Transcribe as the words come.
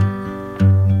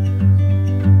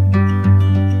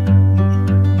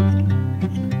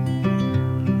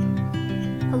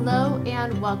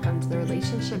welcome to the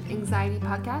Relationship Anxiety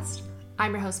Podcast.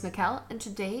 I'm your host, Mikkel, and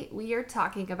today we are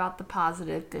talking about the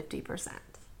positive 50%.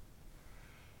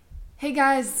 Hey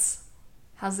guys,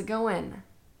 how's it going?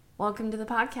 Welcome to the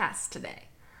podcast today.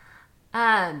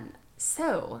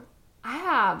 So I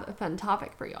have a fun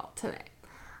topic for y'all today.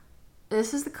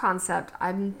 This is the concept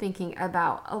I've been thinking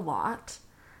about a lot,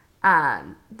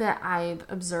 that I've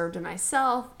observed in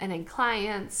myself and in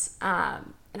clients,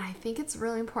 and I think it's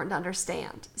really important to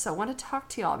understand. So I want to talk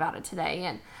to y'all about it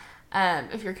today.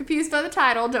 And if you're confused by the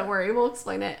title, don't worry, we'll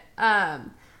explain it.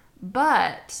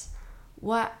 But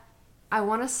what I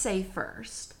want to say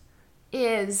first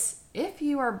is if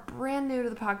you are brand new to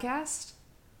the podcast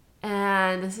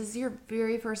and this is your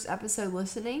very first episode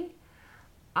listening,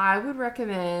 I would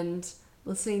recommend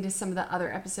listening to some of the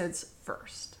other episodes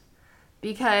first.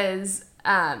 Because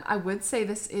I would say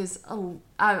this is,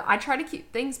 I try to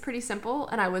keep things pretty simple,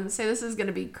 and I wouldn't say this is going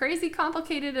to be crazy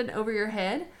complicated and over your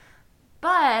head,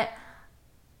 but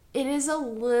it is a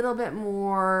little bit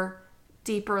more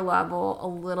deeper level, a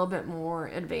little bit more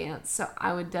advanced. So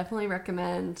I would definitely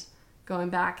recommend going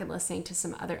back and listening to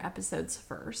some other episodes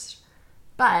first.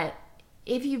 But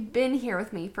if you've been here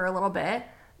with me for a little bit,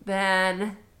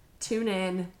 then tune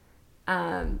in.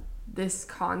 This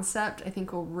concept, I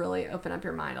think, will really open up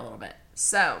your mind a little bit.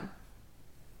 So,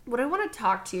 what I want to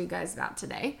talk to you guys about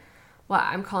today, what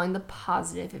I'm calling the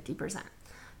positive 50%.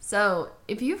 So,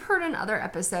 if you've heard in other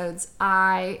episodes,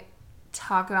 I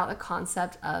talk about the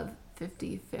concept of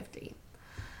 50-50.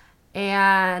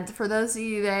 And for those of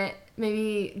you that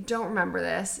maybe don't remember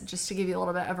this, just to give you a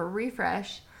little bit of a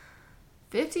refresh,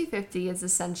 50-50 is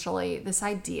essentially this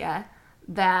idea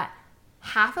that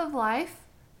half of life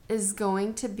is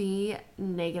going to be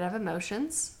negative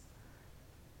emotions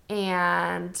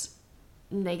and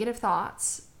negative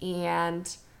thoughts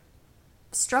and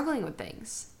struggling with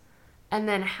things. And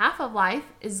then half of life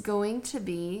is going to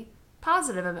be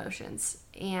positive emotions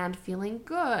and feeling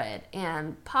good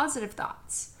and positive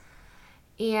thoughts.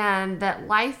 And that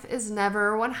life is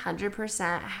never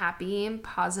 100% happy and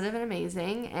positive and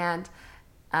amazing, and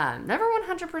never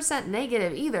 100%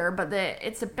 negative either, but that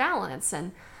it's a balance,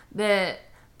 and that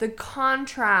the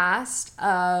contrast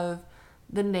of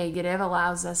the negative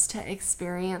allows us to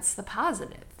experience the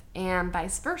positive and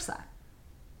vice versa.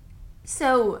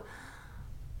 So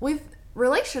with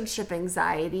relationship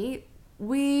anxiety,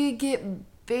 we get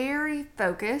very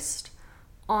focused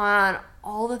on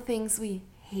all the things we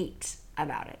hate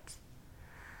about it.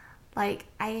 Like,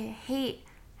 I hate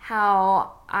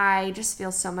how I just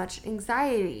feel so much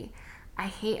anxiety. I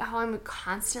hate how I'm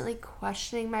constantly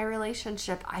questioning my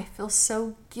relationship. I feel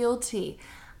so guilty.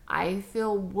 I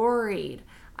feel worried.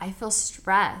 I feel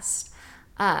stressed.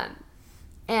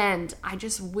 And I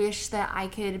just wish that I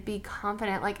could be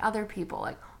confident like other people.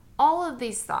 Like, all of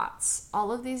these thoughts,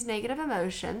 all of these negative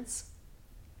emotions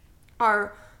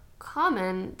are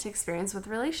common to experience with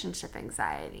relationship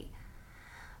anxiety.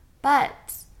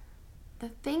 But the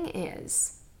thing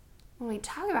is, when we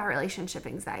talk about relationship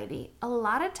anxiety, a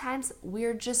lot of times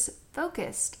we're just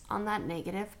focused on that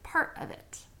negative part of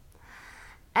it.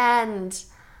 And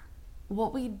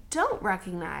what we don't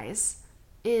recognize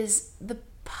is the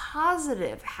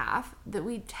positive half that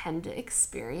we tend to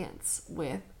experience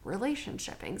with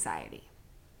relationship anxiety.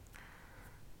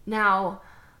 Now,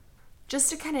 just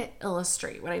to kind of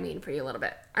illustrate what I mean for you a little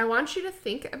bit, I want you to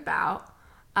think about,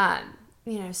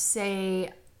 say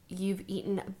you've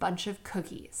eaten a bunch of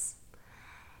cookies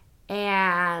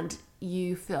and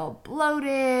you feel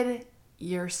bloated,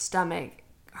 your stomach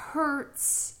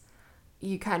hurts,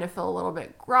 you kind of feel a little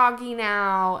bit groggy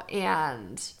now,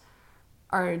 and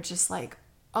are just like,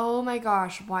 oh my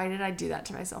gosh, why did I do that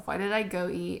to myself? Why did I go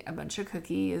eat a bunch of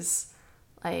cookies?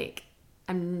 Like,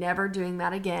 I'm never doing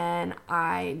that again.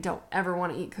 I don't ever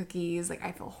want to eat cookies. Like,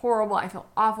 I feel horrible. I feel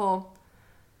awful.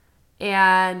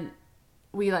 And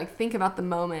we think about the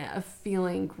moment of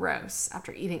feeling gross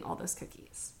after eating all those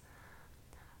cookies.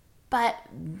 But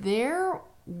there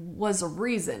was a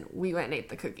reason we went and ate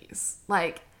the cookies.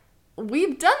 Like,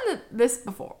 we've done this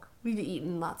before. We've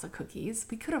eaten lots of cookies.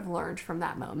 We could have learned from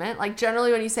that moment. Like,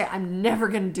 generally when you say, I'm never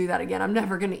going to do that again, I'm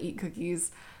never going to eat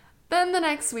cookies, then the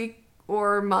next week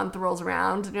or month rolls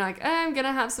around and you're like, I'm going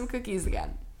to have some cookies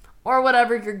again. Or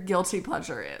whatever your guilty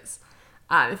pleasure is.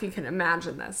 If you can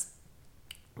imagine this.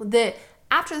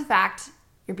 After the fact,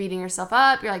 you're beating yourself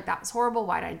up. You're like, that was horrible.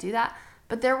 Why did I do that?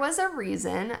 But there was a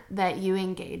reason that you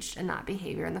engaged in that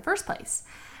behavior in the first place.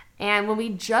 And when we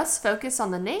just focus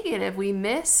on the negative, we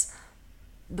miss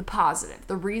the positive,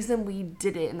 the reason we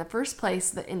did it in the first place,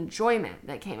 the enjoyment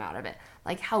that came out of it,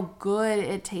 like how good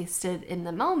it tasted in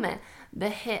the moment, the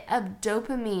hit of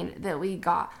dopamine that we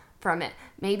got from it.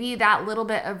 Maybe that little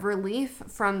bit of relief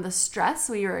from the stress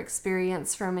we were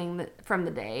experiencing from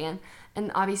the day,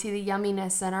 and obviously the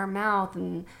yumminess in our mouth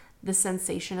and the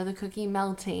sensation of the cookie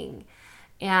melting,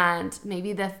 and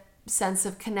maybe the sense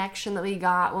of connection that we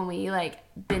got when we like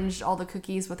binged all the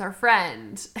cookies with our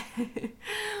friend.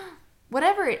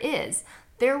 Whatever it is,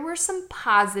 there were some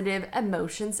positive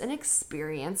emotions and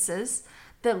experiences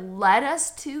that led us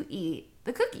to eat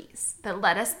the cookies, that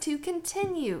led us to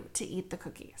continue to eat the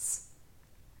cookies.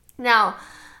 Now,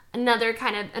 another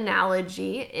kind of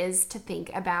analogy is to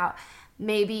think about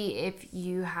maybe if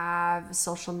you have a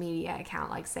social media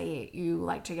account, like say you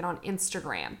like to get on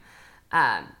Instagram,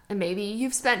 and maybe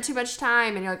you've spent too much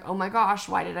time and you're like, oh my gosh,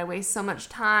 why did I waste so much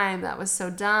time? That was so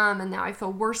dumb. And now I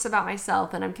feel worse about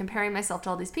myself and I'm comparing myself to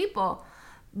all these people.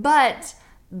 But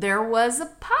there was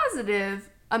a positive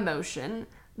emotion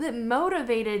that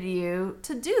motivated you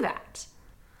to do that.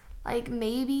 Like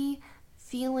maybe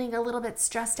feeling a little bit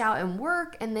stressed out in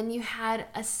work, and then you had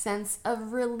a sense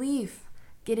of relief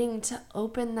getting to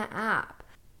open the app,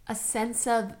 a sense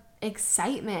of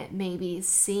excitement, maybe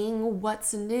seeing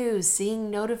what's new,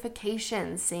 seeing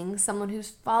notifications, seeing someone who's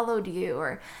followed you,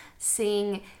 or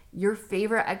seeing your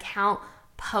favorite account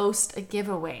post a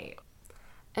giveaway.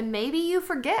 And maybe you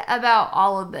forget about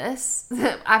all of this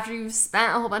after you've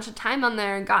spent a whole bunch of time on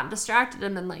there and gotten distracted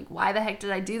and been like, why the heck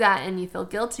did I do that? And you feel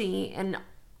guilty and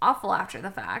awful after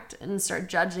the fact and start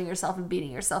judging yourself and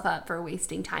beating yourself up for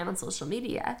wasting time on social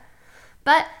media.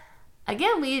 But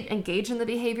again, we engage in the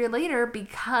behavior later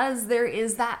because there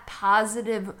is that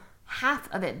positive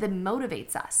half of it that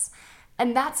motivates us.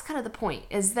 And that's kind of the point,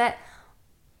 is that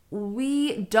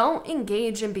we don't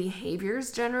engage in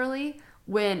behaviors generally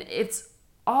when it's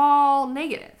all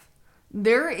negative.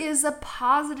 There is a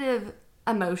positive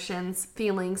emotions,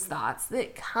 feelings, thoughts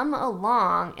that come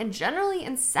along and generally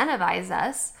incentivize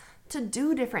us to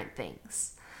do different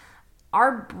things.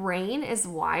 Our brain is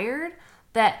wired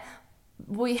that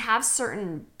we have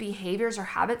certain behaviors or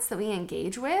habits that we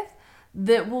engage with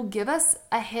that will give us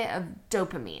a hit of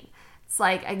dopamine. It's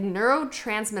like a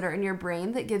neurotransmitter in your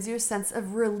brain that gives you a sense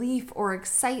of relief or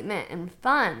excitement and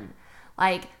fun.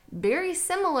 Like very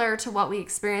similar to what we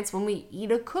experience when we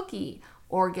eat a cookie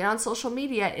or get on social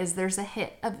media, is there's a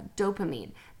hit of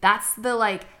dopamine. That's the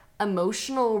like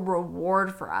emotional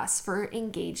reward for us for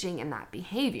engaging in that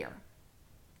behavior.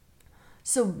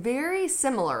 So very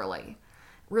similarly,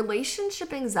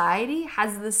 relationship anxiety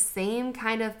has the same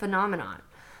kind of phenomenon.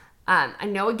 I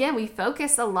know, again, we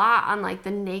focus a lot on like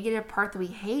the negative part that we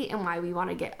hate and why we want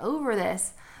to get over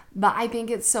this, but I think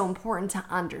it's so important to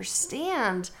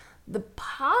understand the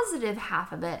positive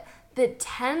half of it that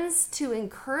tends to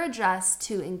encourage us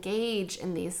to engage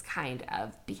in these kind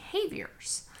of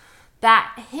behaviors.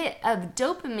 That hit of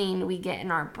dopamine we get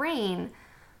in our brain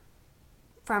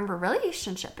from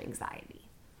relationship anxiety.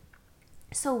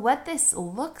 So what this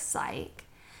looks like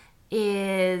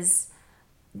is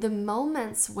the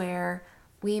moments where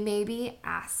we maybe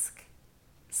ask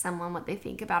someone what they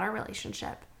think about our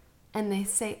relationship and they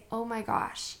say, oh my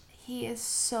gosh, he is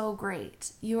so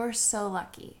great. You are so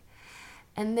lucky.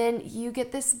 And then you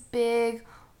get this big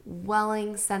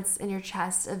welling sense in your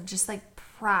chest of just like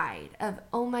pride of,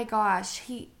 oh my gosh,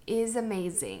 he is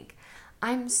amazing.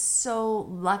 I'm so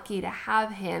lucky to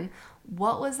have him.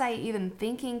 What was I even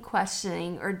thinking,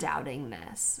 questioning, or doubting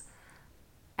this?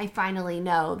 I finally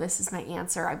know this is my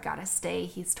answer. I've got to stay.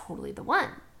 He's totally the one.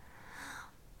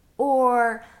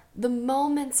 Or the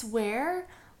moments where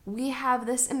we have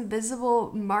this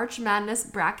invisible March Madness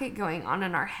bracket going on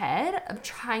in our head of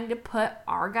trying to put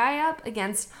our guy up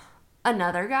against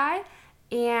another guy,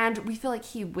 and we feel like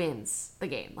he wins the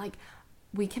game. Like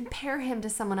we compare him to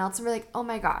someone else and we're like, oh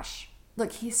my gosh,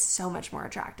 look, he's so much more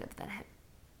attractive than him.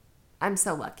 I'm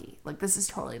so lucky. Like this is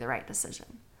totally the right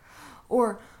decision.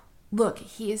 Or look,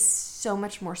 he is so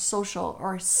much more social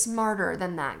or smarter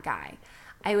than that guy.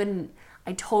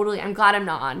 I'm glad I'm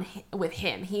not on with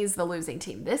him. He's the losing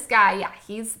team. This guy, yeah,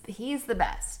 he's the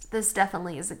best. This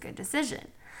definitely is a good decision.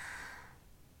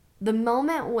 The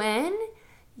moment when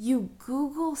you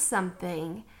Google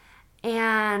something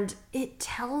and it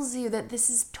tells you that this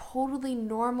is totally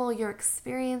normal, you're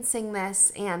experiencing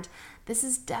this, and this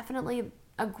is definitely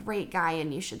a great guy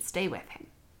and you should stay with him.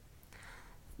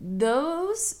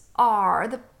 Those are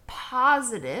the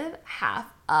positive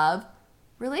half of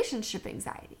relationship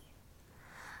anxiety.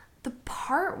 The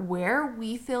part where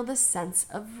we feel the sense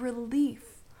of relief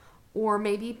or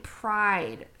maybe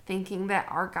pride, thinking that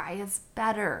our guy is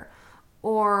better,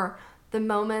 or the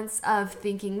moments of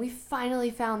thinking we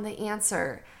finally found the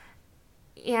answer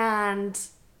and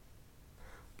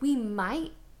we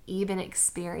might even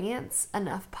experience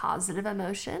enough positive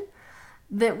emotion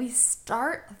that we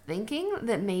start thinking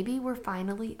that maybe we're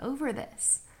finally over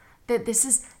this, that this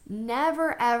is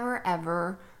never, ever,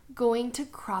 ever going to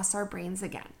cross our brains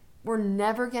again. We're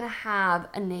never going to have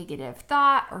a negative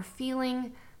thought or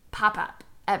feeling pop up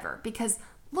ever, because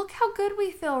look how good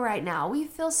we feel right now. We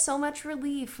feel so much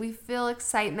relief. We feel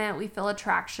excitement. We feel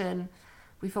attraction.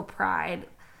 We feel pride.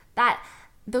 That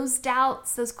those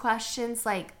doubts, those questions,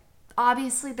 like,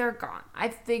 obviously they're gone. I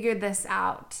figured this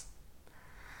out.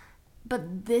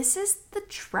 But this is the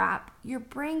trap your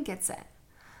brain gets in.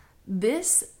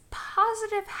 This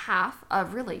positive half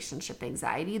of relationship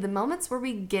anxiety, the moments where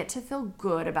we get to feel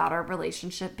good about our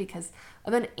relationship because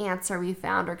of an answer we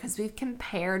found or because we've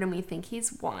compared and we think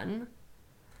he's won,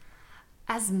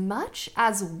 as much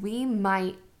as we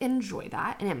might enjoy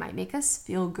that and it might make us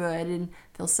feel good and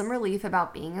feel some relief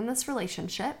about being in this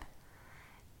relationship,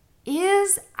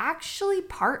 is actually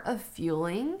part of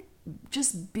fueling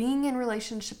just being in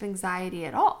relationship anxiety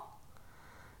at all.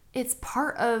 It's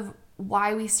part of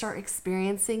why we start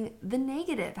experiencing the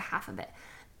negative half of it,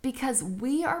 because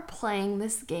we are playing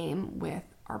this game with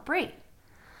our brain.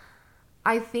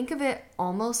 I think of it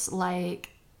almost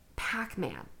like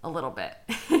Pac-Man a little bit.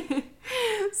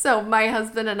 So my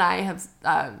husband and I have,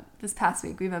 this past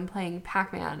week, we've been playing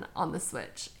Pac-Man on the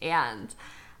Switch, and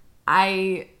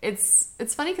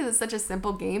it's funny because it's such a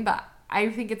simple game, but I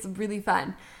think it's really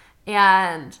fun.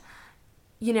 And,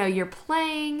 you know, you're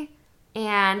playing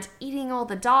and eating all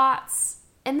the dots,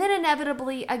 and then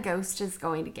inevitably a ghost is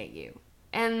going to get you.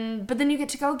 But then you get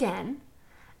to go again,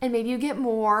 and maybe you get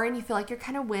more, and you feel like you're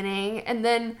kind of winning, and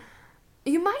then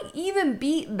you might even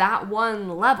beat that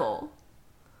one level,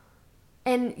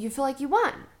 and you feel like you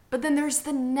won. But then there's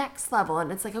the next level,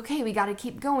 and it's like, okay, we got to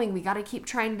keep going. We got to keep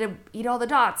trying to eat all the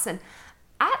dots, and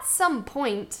at some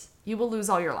point, you will lose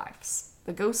all your lives.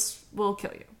 The ghost will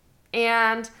kill you.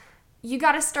 And you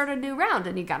got to start a new round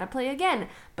and you got to play again.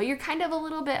 But you're kind of a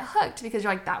little bit hooked because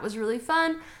you're like, that was really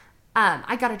fun.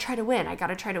 I got to try to win. I got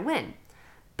to try to win.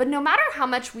 But no matter how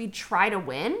much we try to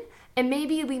win, and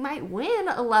maybe we might win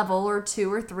a level or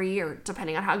 2 or 3, or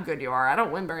depending on how good you are. I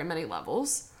don't win very many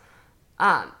levels.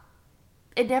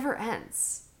 It never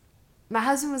ends. My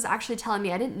husband was actually telling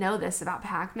me, I didn't know this about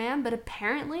Pac-Man, but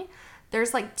apparently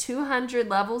there's like 200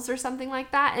 levels or something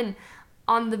like that. And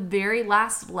on the very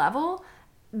last level,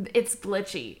 it's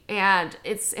glitchy and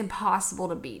it's impossible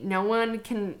to beat. No one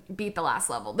can beat the last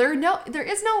level. There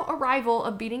is no arrival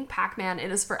of beating Pac-Man.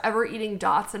 It is forever eating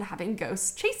dots and having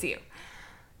ghosts chase you.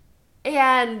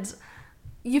 And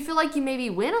you feel like you maybe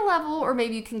win a level, or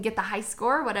maybe you can get the high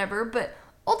score or whatever, but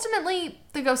ultimately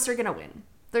the ghosts are gonna win.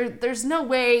 There's no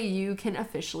way you can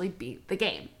officially beat the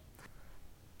game.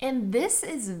 And this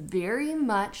is very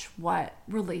much what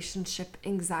relationship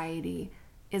anxiety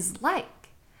is like,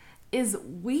 is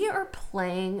we are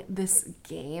playing this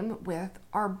game with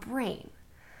our brain,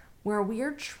 where we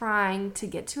are trying to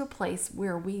get to a place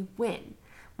where we win,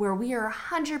 where we are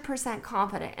 100%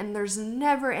 confident and there's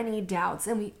never any doubts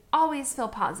and we always feel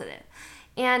positive.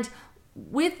 And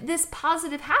with this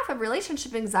positive half of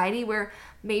relationship anxiety, where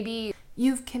maybe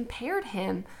you've compared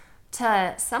him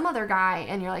to some other guy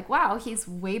and you're like, wow, he's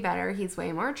way better, he's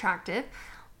way more attractive,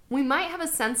 we might have a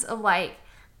sense of like,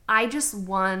 I just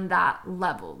won that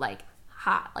level, like,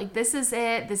 like this is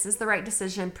it, this is the right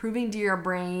decision, proving to your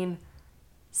brain,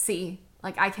 see,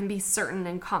 like I can be certain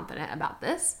and confident about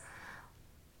this.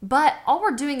 But all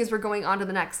we're doing is we're going on to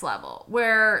the next level,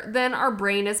 where then our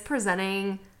brain is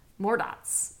presenting more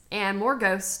dots and more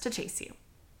ghosts to chase you.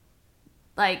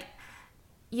 Like,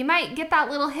 you might get that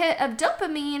little hit of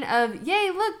dopamine of,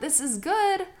 yay, look, this is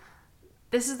good,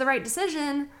 this is the right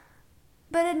decision,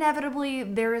 but inevitably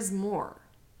there is more.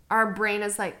 Our brain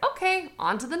is like, okay,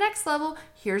 on to the next level,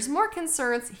 here's more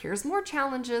concerns, here's more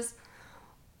challenges,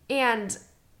 and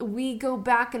we go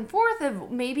back and forth of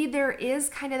maybe there is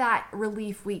kind of that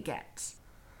relief we get.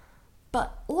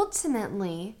 But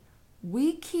ultimately,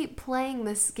 we keep playing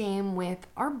this game with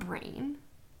our brain,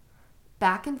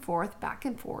 back and forth,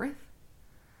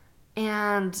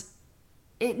 and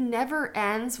it never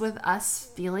ends with us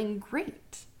feeling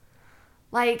great.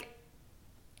 Like,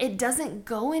 it doesn't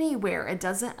go anywhere. It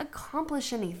doesn't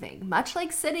accomplish anything. Much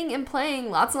like sitting and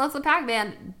playing lots and lots of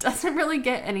Pac-Man doesn't really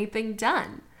get anything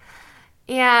done.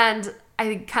 And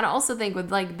I kind of also think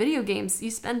with like video games, you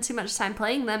spend too much time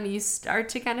playing them, you start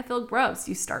to kind of feel gross.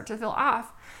 You start to feel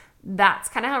off. That's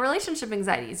kind of how relationship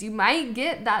anxiety is. You might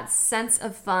get that sense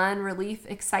of fun, relief,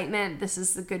 excitement. This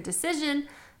is a good decision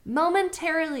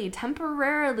momentarily,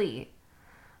 temporarily.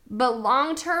 But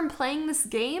long-term playing this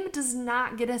game does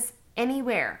not get us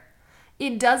anywhere.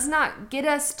 It does not get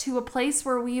us to a place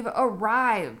where we've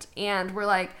arrived and we're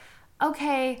like,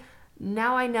 okay,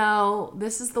 now I know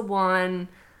this is the one.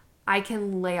 I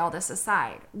can lay all this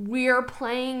aside. We're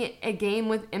playing a game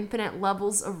with infinite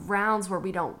levels of rounds where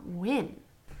we don't win.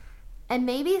 And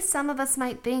maybe some of us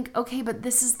might think, okay, but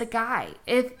this is the guy.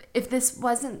 If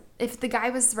the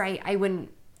guy was right, I wouldn't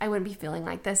be feeling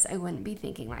like this. I wouldn't be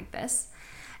thinking like this.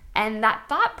 And that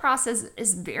thought process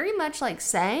is very much like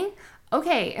saying,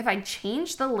 okay, if I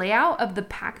change the layout of the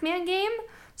Pac-Man game,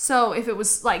 so if it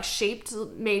was like shaped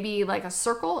maybe like a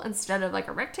circle instead of like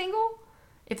a rectangle,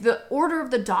 if the order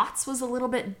of the dots was a little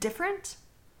bit different,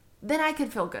 then I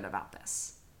could feel good about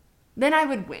this. Then I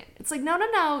would win. It's like,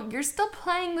 no, you're still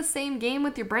playing the same game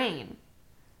with your brain.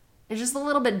 It's just a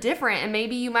little bit different, and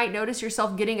maybe you might notice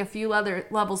yourself getting a few other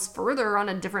levels further on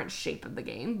a different shape of the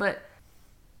game, but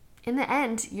in the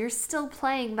end, you're still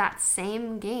playing that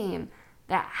same game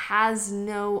that has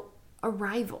no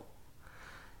arrival.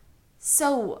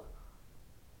 So,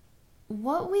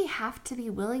 what we have to be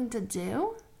willing to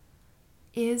do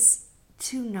is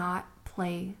to not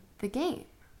play the game.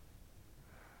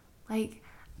 Like,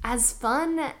 as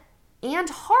fun and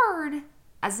hard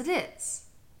as it is.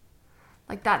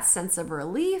 Like that sense of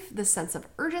relief, the sense of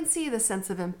urgency, the sense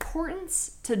of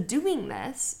importance to doing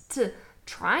this, to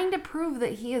trying to prove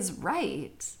that he is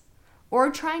right or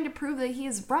trying to prove that he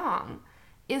is wrong,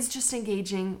 is just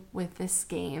engaging with this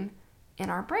game in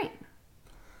our brain.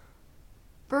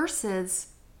 Versus,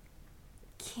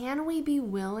 can we be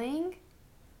willing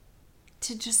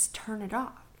to just turn it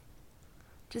off?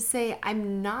 Just say,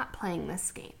 I'm not playing this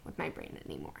game with my brain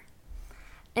anymore.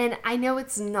 And I know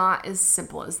it's not as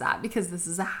simple as that because this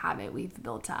is a habit we've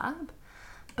built up.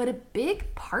 But a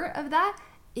big part of that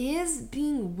is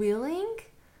being willing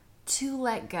to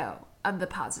let go of the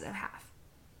positive half.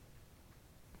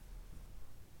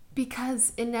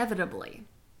 Because inevitably,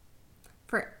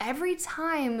 for every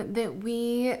time that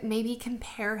we maybe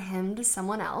compare him to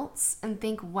someone else and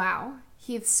think, wow,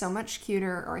 he's so much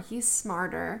cuter or he's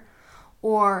smarter,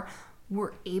 or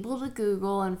we're able to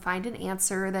Google and find an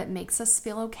answer that makes us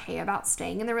feel okay about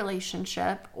staying in the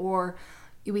relationship, or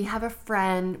we have a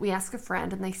friend, we ask a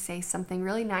friend and they say something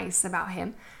really nice about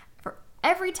him. For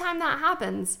every time that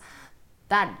happens,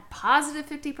 that positive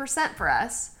 50% for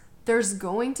us, there's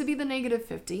going to be the negative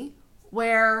 50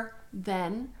 where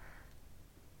then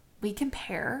we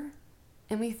compare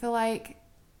and we feel like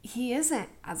he isn't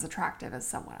as attractive as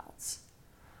someone else.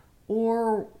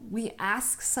 Or we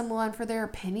ask someone for their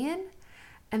opinion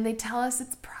and they tell us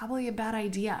it's probably a bad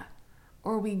idea.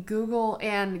 Or we Google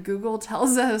and Google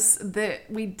tells us that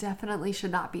we definitely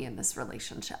should not be in this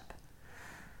relationship.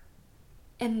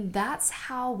 And that's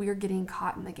how we're getting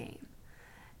caught in the game.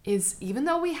 Is even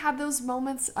though we have those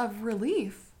moments of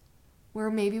relief where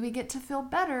maybe we get to feel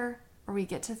better or we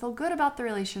get to feel good about the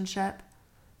relationship,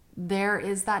 there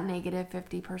is that negative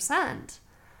 50%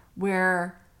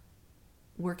 where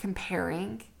we're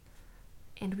comparing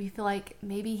and we feel like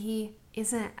maybe he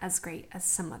isn't as great as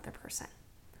some other person.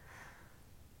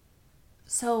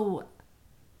 So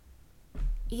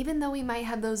even though we might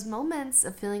have those moments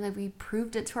of feeling like we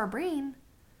proved it to our brain's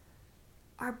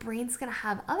going to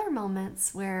have other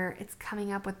moments where it's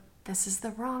coming up with, this is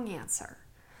the wrong answer.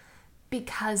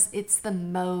 Because it's the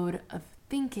mode of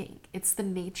thinking. It's the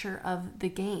nature of the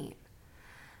game.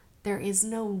 There is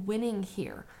no winning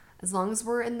here. As long as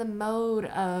we're in the mode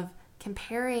of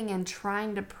comparing and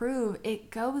trying to prove,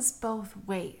 it goes both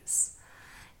ways.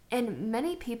 And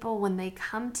many people, when they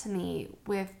come to me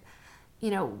with,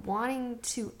 wanting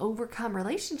to overcome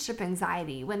relationship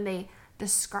anxiety, when they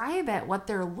describe it, what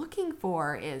they're looking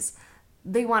for is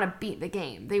they want to beat the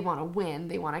game. They want to win.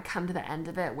 They want to come to the end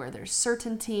of it where there's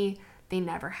certainty. They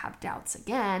never have doubts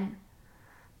again.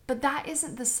 But that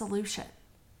isn't the solution.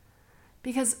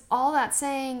 Because all that's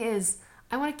saying is,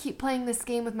 I want to keep playing this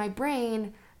game with my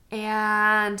brain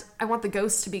and I want the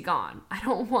ghost to be gone. I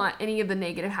don't want any of the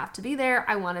negative half to be there.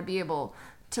 I want to be able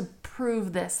to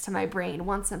prove this to my brain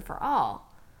once and for all.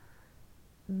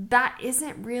 That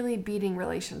isn't really beating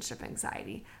relationship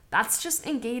anxiety. That's just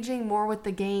engaging more with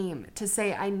the game to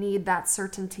say I need that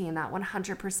certainty and that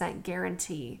 100%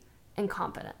 guarantee and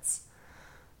confidence.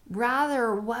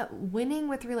 Rather, what winning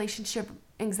with relationship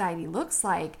anxiety looks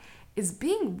like is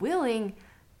being willing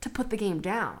to put the game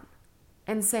down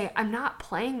and say, I'm not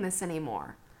playing this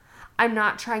anymore. I'm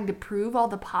not trying to prove all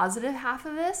the positive half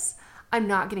of this. I'm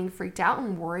not getting freaked out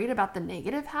and worried about the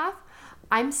negative half.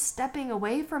 I'm stepping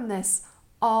away from this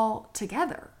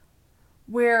altogether,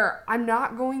 where I'm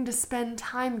not going to spend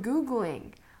time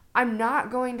Googling. I'm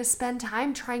not going to spend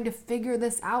time trying to figure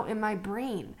this out in my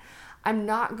brain. I'm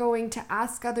not going to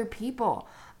ask other people.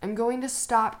 I'm going to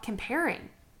stop comparing.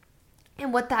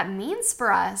 And what that means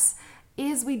for us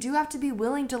is we do have to be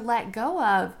willing to let go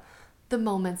of the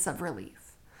moments of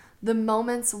relief, the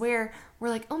moments where we're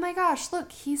like, oh my gosh,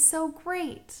 look, he's so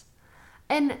great.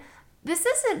 And this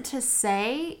isn't to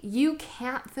say you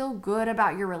can't feel good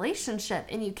about your relationship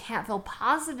and you can't feel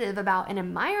positive about and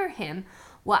admire him.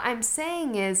 What I'm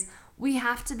saying is we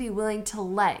have to be willing to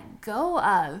let go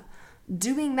of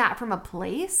doing that from a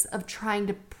place of trying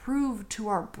to prove to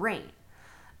our brain.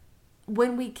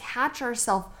 When we catch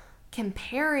ourselves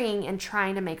comparing and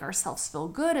trying to make ourselves feel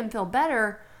good and feel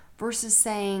better versus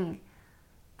saying,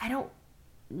 I don't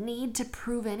need to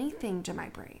prove anything to my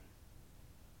brain.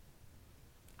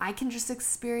 I can just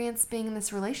experience being in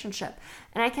this relationship.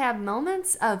 And I can have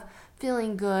moments of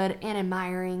feeling good and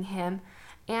admiring him.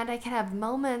 And I can have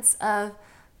moments of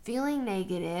feeling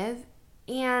negative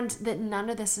and that none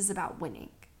of this is about winning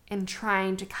and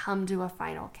trying to come to a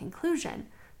final conclusion.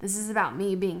 This is about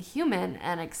me being human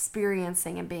and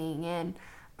experiencing and being in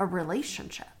a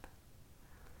relationship.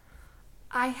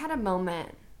 I had a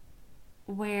moment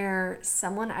where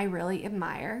someone I really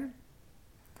admire,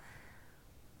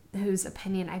 whose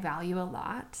opinion I value a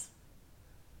lot,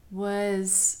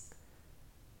 was,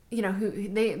 who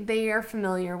they are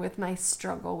familiar with my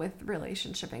struggle with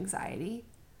relationship anxiety.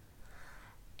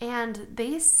 And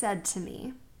they said to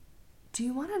me, do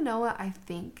you want to know what I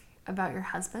think about your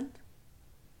husband?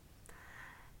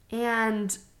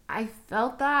 And I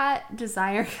felt that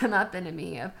desire come up into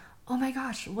me of, oh my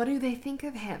gosh, what do they think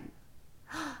of him?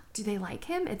 Do they like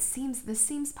him? This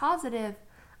seems positive.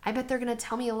 I bet they're going to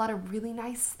tell me a lot of really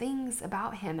nice things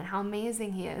about him and how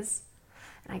amazing he is.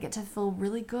 And I get to feel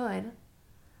really good.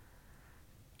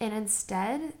 And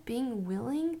instead, being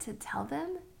willing to tell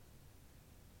them,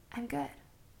 I'm good.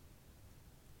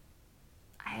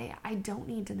 I don't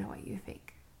need to know what you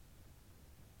think.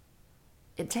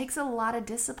 It takes a lot of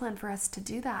discipline for us to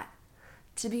do that,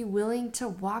 to be willing to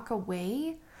walk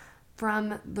away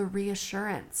from the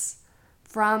reassurance,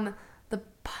 from the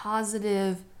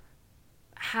positive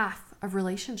half of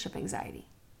relationship anxiety.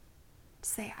 To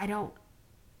say, I don't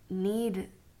need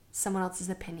someone else's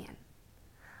opinion.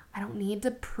 I don't need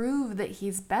to prove that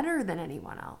he's better than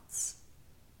anyone else.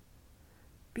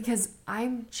 Because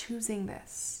I'm choosing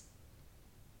this.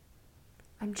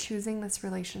 I'm choosing this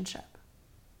relationship.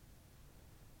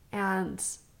 And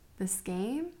this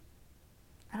game,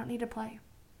 I don't need to play.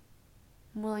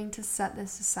 I'm willing to set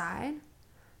this aside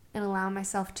and allow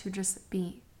myself to just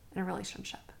be in a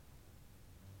relationship.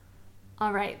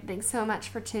 All right, thanks so much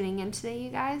for tuning in today, you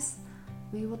guys.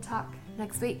 We will talk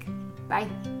next week. Bye.